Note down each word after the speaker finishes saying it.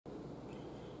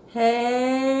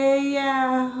Hey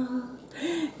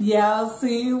y'all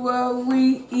see what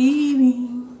we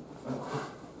eating?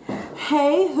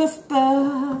 Hey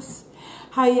hoosters,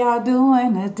 how y'all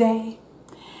doing today?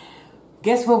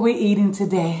 Guess what we eating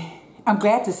today? I'm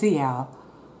glad to see y'all.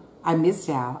 I missed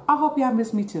y'all. I hope y'all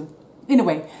miss me too.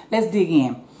 Anyway, let's dig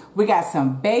in. We got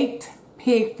some baked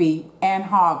pig feet and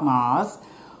hog maws.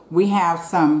 We have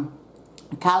some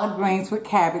collard greens with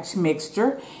cabbage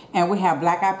mixture, and we have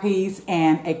black-eyed peas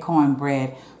and a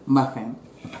cornbread muffin.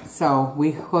 So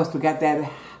we, of course, we got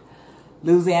that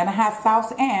Louisiana hot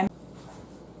sauce, and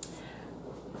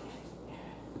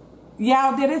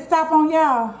y'all, did it stop on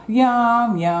y'all?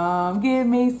 Yum, yum, give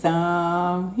me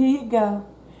some. Here you go.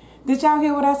 Did y'all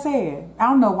hear what I said? I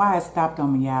don't know why it stopped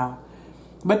on me, y'all.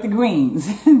 But the greens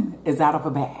is out of a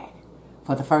bag.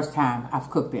 For the first time I've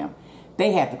cooked them.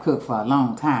 They had to cook for a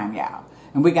long time, y'all.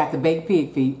 And we got the baked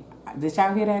pig feet. Did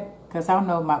y'all hear that? Because I don't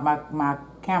know, my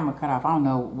camera cut off. I don't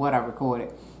know what I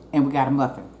recorded. And we got a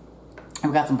muffin.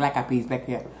 And we got some black-eyed peas back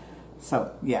here.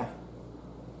 So, yeah.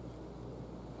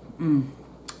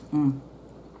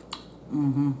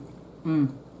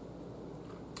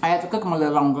 I had to cook them a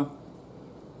little longer.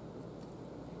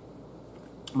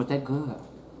 But they're good.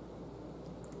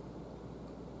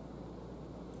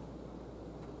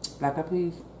 Black-eyed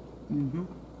peas.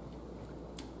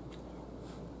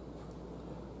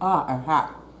 Oh, it's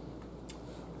hot.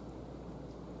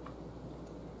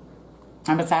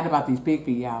 I'm excited about these pig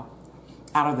feet, y'all.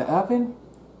 Out of the oven,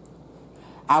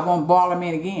 I won't boil them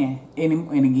in again,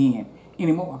 anymore.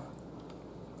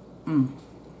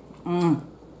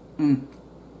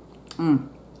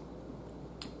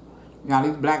 Y'all,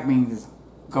 these black beans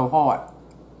go hard.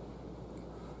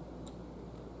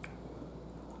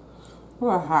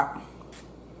 Oh, hot.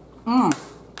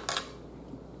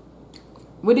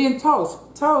 We didn't toast.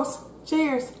 Toast.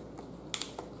 Cheers.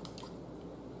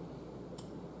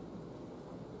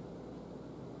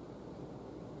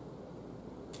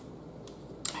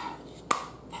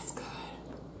 That's good.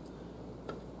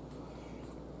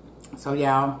 So,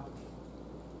 y'all,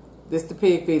 this the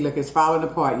pig feet. Look, it's falling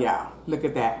apart, y'all. Look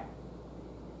at that.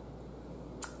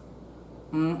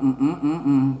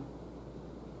 I'm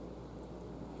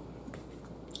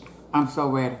so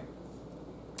ready.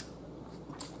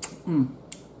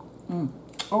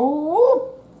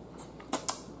 Oh,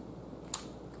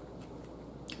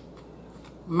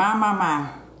 my.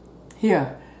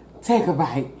 Here, take a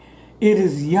bite. It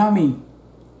is yummy.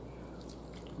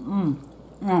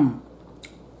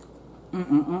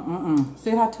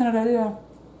 See how tender that is?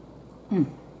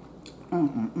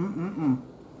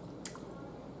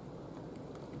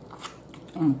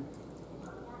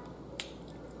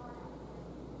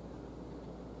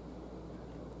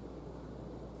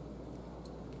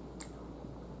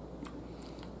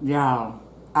 Y'all,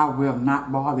 I will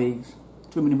not boil these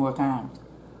too many more times.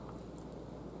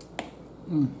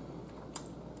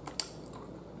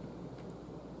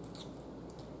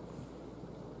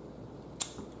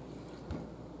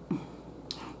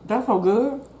 That's so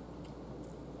good.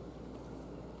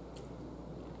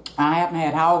 I haven't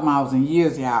had hog maws in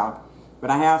years, y'all,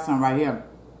 but I have some right here.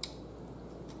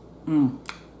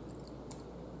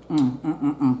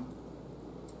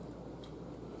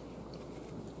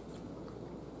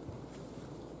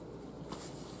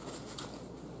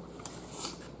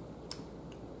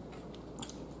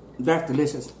 That's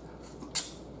delicious.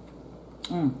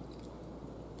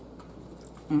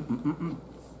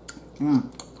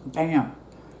 Damn.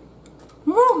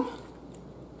 Woo.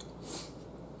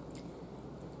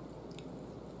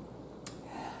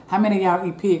 How many of y'all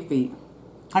eat pig feet?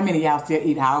 How many of y'all still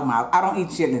eat hog maws? I don't eat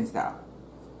chitlins though.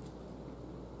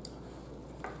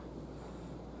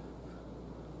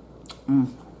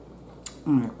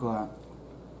 That's good.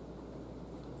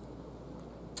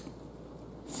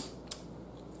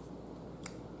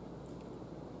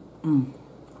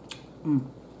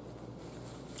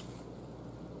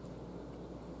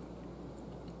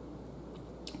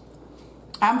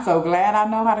 I'm so glad I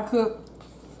know how to cook.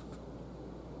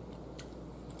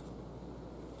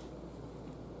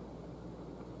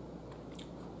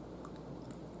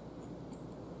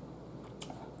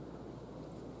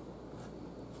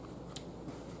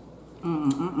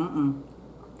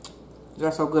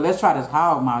 That's so good. Let's try this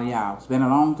hog maw, y'all. It's been a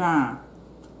long time.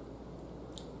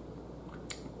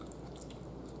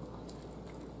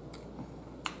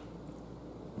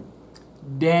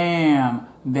 Damn,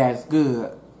 that's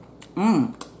good.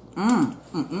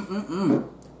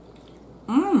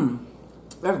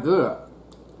 That's good.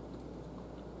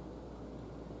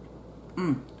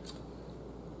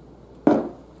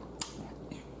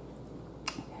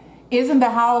 Isn't the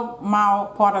hog maw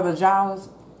part of the jaws?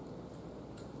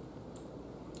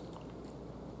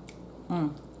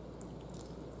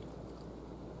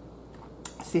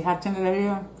 See how tender that is?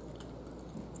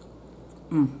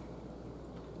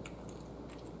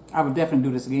 I would definitely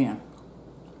do this again.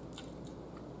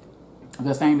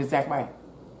 The same exact way.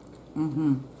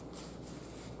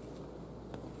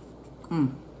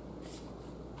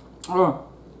 Oh.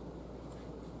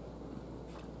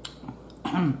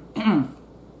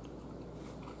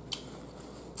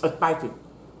 It's spicy.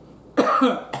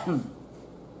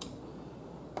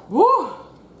 Woo!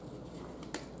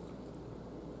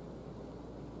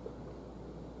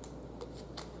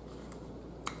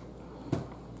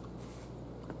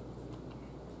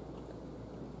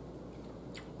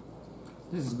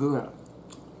 This is good.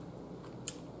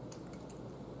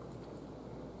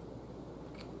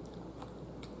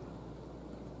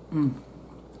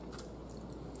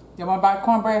 You want to buy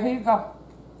cornbread? Here you go.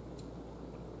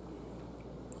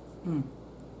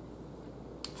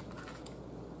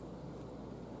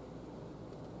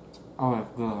 Oh,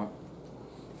 that's good.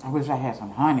 I wish I had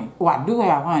some honey. Oh, I do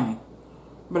have honey,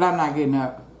 but I'm not getting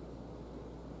up.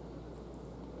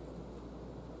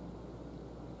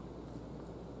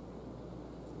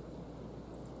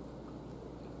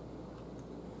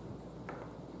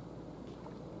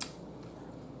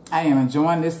 I am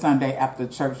enjoying this Sunday after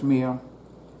church meal.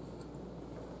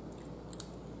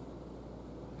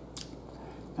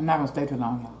 I'm not going to stay too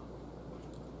long,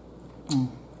 y'all.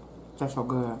 That's so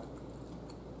good.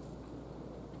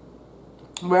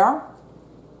 Well,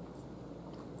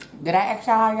 did I ask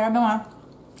y'all how y'all doing?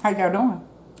 How y'all doing?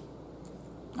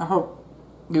 I hope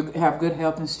you have good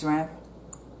health and strength.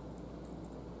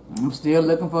 I'm still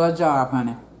looking for a job,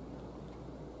 honey.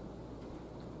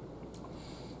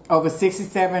 Over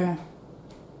 67,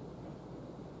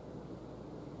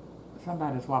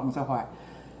 somebody's walking so hard.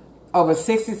 Over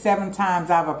 67 times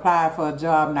I've applied for a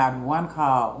job, not one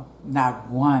call, not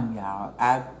one, y'all.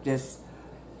 I just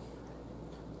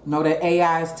know that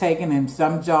AI is taking, and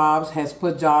some jobs has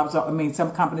put jobs on, I mean,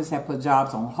 some companies have put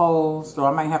jobs on hold, so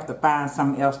I might have to find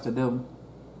something else to do.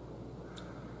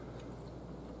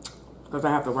 Because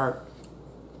I have to work.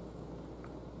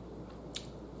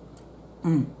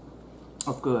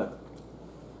 That's good.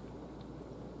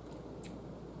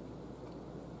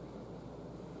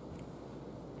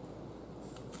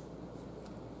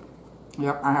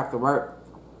 Yep, I have to work.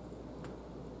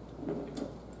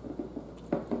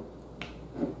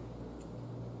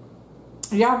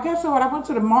 Y'all, guess what? I went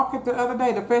to the market the other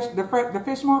day, the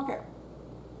fish market.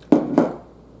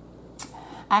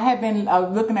 I had been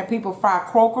looking at people fry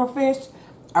croaker fish.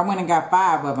 I went and got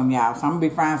 5 of them, y'all. So I'm going to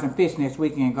be frying some fish next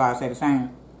weekend. God say the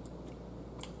same.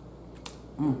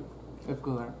 It's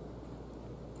good.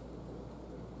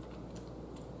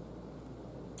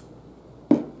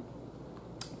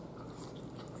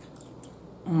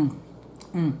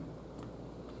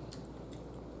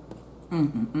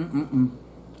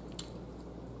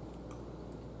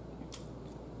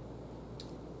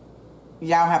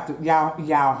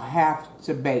 Y'all have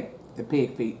to bake the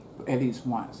pig feet at least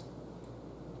once.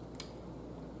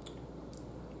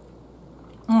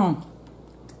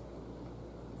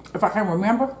 If I can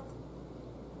remember,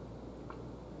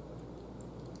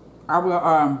 I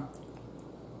will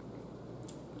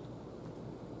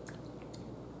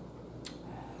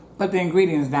put the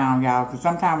ingredients down, y'all, because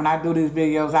sometimes when I do these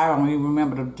videos, I don't even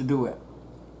remember to do it.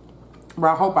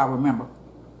 Well, I hope I remember.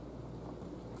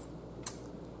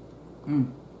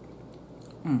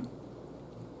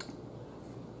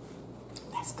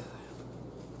 That's good.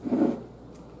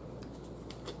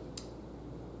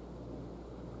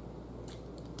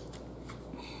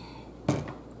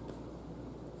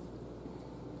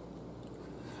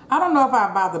 I don't know if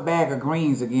I buy the bag of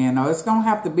greens again, though. It's going to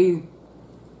have to be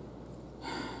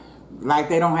like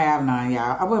they don't have none,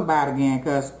 y'all. I wouldn't buy it again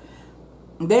because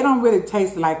they don't really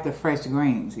taste like the fresh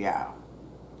greens, y'all.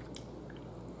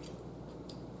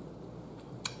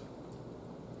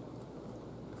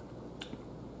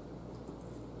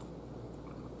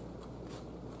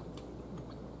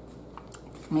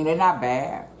 I mean, they're not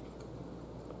bad.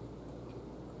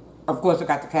 Of course, I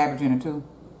got the cabbage in it, too.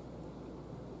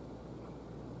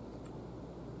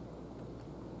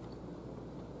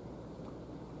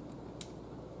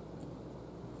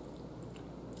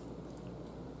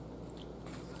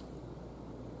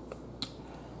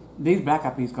 These black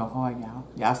eyed peas go hard, y'all.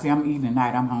 Y'all see I'm eating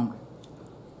tonight. I'm hungry.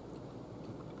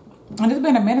 And it's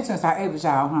been a minute since I ate with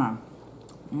y'all, huh?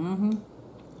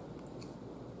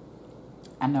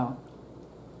 I know.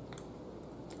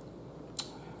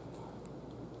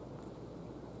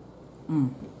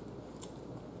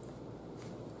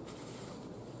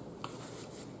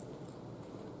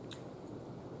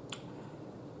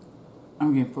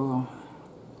 I'm getting full.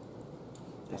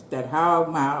 That's that hog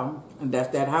maw, and that's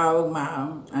that hog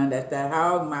maw, and that's that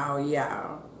hog maw,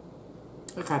 y'all.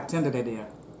 Look how tender that is.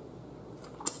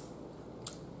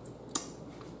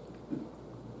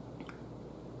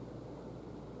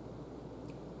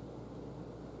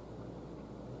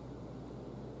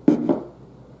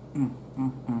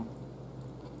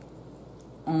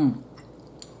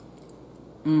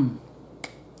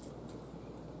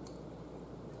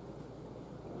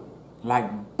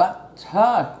 Like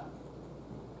butter.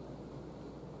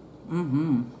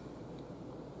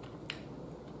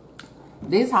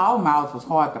 These hog maws was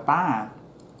hard to find.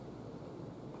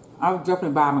 I would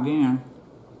definitely buy them again.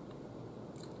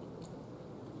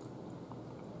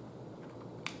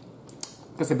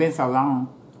 Because it's been so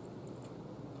long.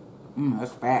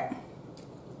 That's fat.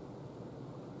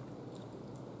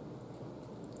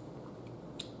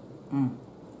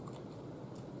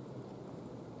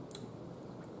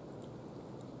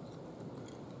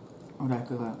 Oh, that's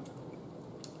good.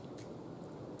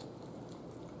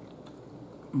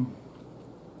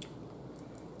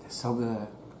 That's so good.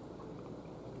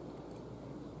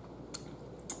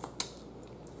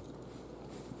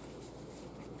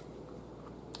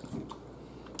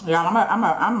 Y'all,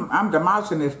 I'm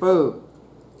demolishing this food.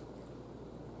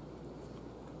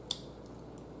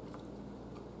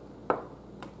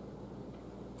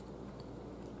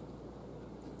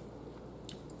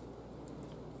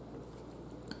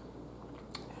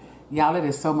 Y'all, it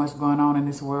is so much going on in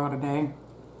this world today.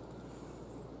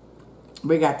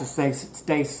 We got to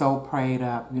stay so prayed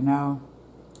up, you know.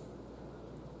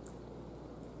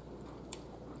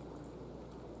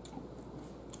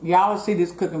 Y'all will see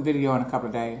this cooking video in a couple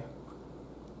of days.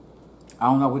 I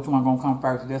don't know which one gonna come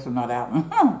first, this or not that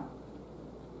one.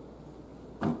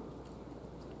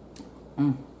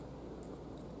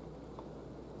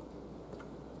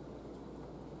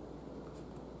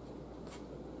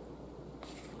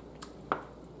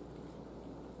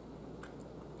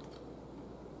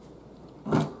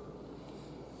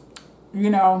 You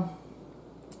know,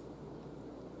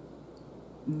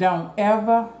 don't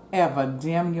ever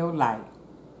dim your light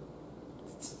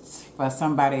for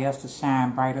somebody else to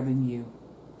shine brighter than you.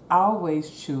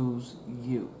 Always choose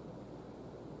you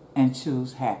and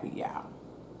choose happy, y'all.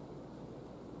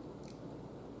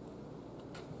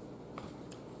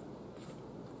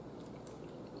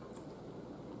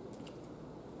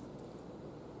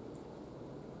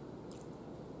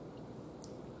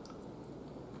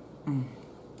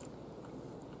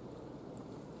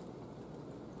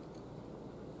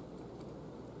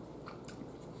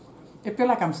 It feel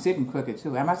like I'm sitting crooked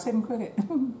too. Am I sitting crooked?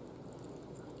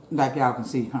 Like y'all can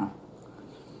see, huh?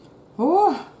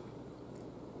 Ooh.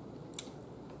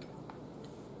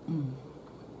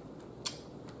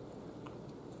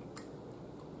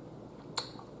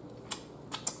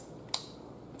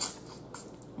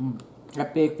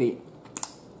 That big feet.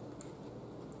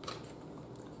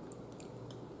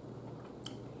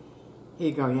 Here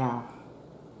you go, y'all.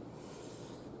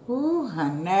 Ooh,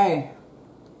 honey.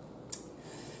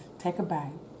 Take a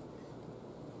bite.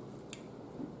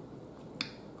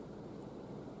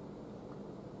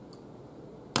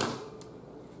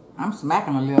 I'm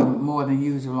smacking a little more than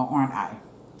usual, aren't I?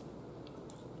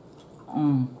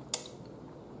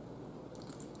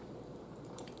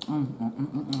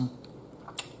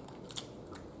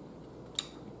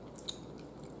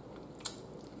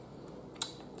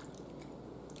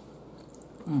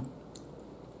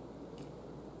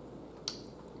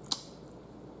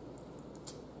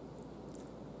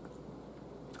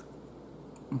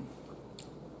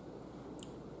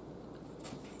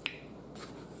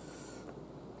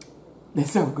 They're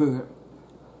so good.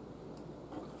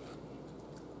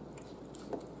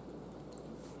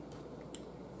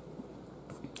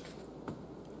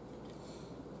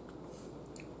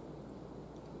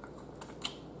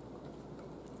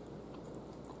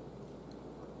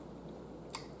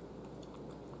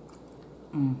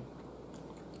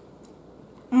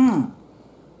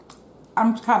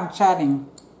 I'm kind of chatting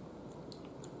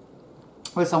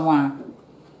with someone,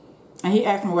 and he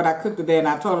asked me what I cooked today, and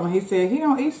I told him. He said he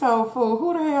don't eat soul food.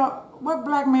 Who the hell? What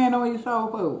black man don't eat soul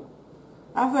food?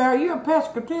 I said, are you a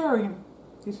pescatarian?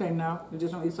 He said, no, you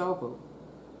just don't eat soul food.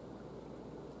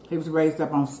 He was raised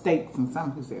up on steaks and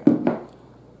something. He said,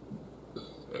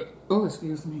 oh,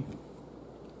 excuse me.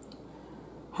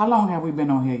 How long have we been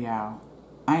on here, y'all?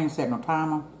 I ain't set no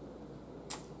timer.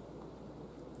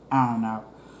 I don't know.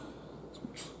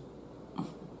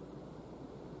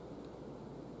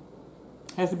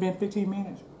 Has it been 15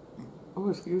 minutes? Oh,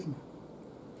 excuse me.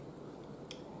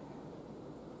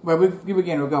 Well, we're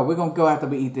going to go. We're going to go after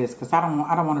we eat this because I don't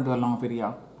want to do a long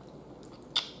video.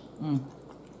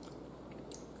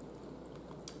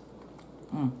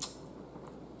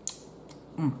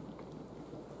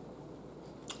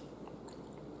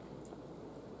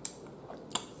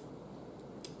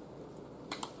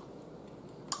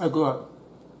 That's good.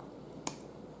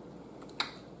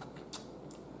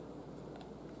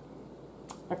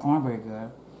 That cornbread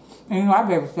good. And you know, I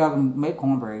better seldom make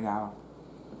cornbread, y'all.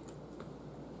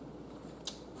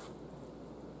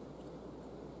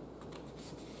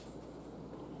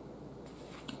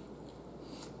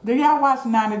 Do y'all watch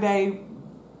 90 Day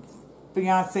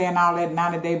Fiance and all that,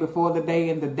 90 Day before the day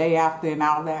and the day after and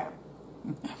all that?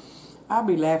 I'll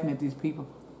be laughing at these people.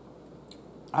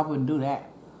 I wouldn't do that.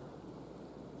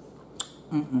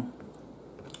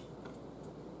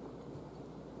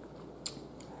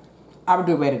 I would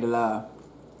do Ready to Love.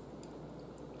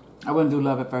 I wouldn't do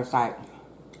Love at First Sight.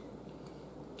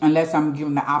 Unless I'm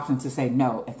given the option to say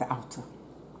no at the altar.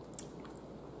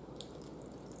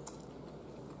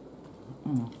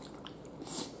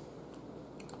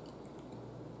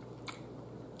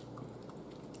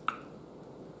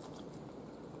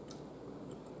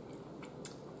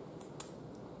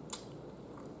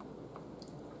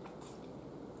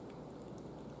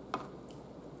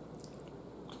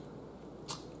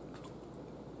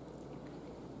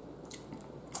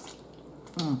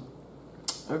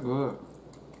 They're good.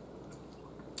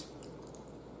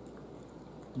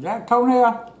 Is that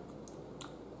toenail?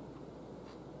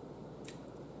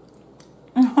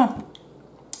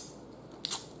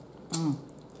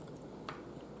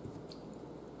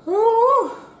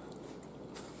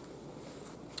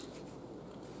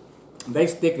 They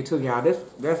stick it to y'all.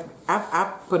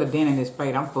 I put a dent in this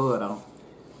plate. I'm full though.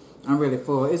 I'm really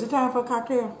full. Is it time for a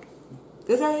cocktail?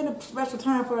 Is there any special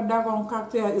time for a doggone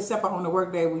cocktail except for on the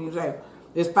work day when you say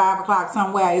it's 5 o'clock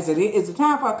somewhere? Is it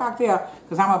time for a cocktail?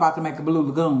 Because I'm about to make a Blue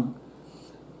Lagoon.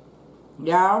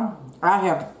 Y'all, I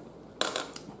have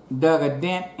dug a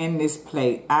dent in this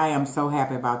plate. I am so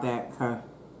happy about that because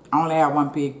I only have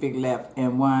one pig feet left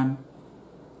and one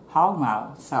hog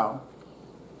mouth. So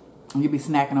you'll be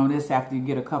snacking on this after you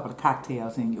get a couple of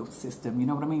cocktails in your system. You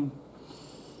know what I mean?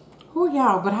 Who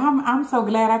y'all? But I'm so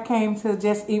glad I came to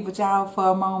just eat with y'all for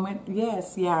a moment.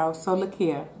 Yes, y'all. So look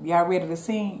here. Y'all ready to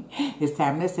sing? It's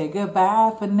time to say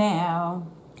goodbye for now.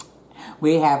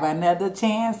 We have another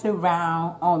chance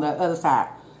around on the other side.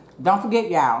 Don't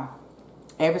forget, y'all.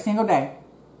 Every single day,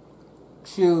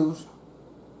 choose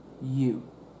you.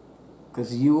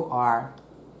 Because you are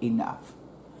enough.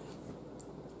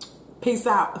 Peace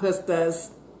out,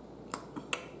 hustlers.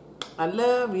 I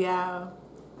love y'all.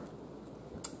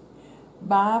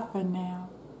 Bye for now.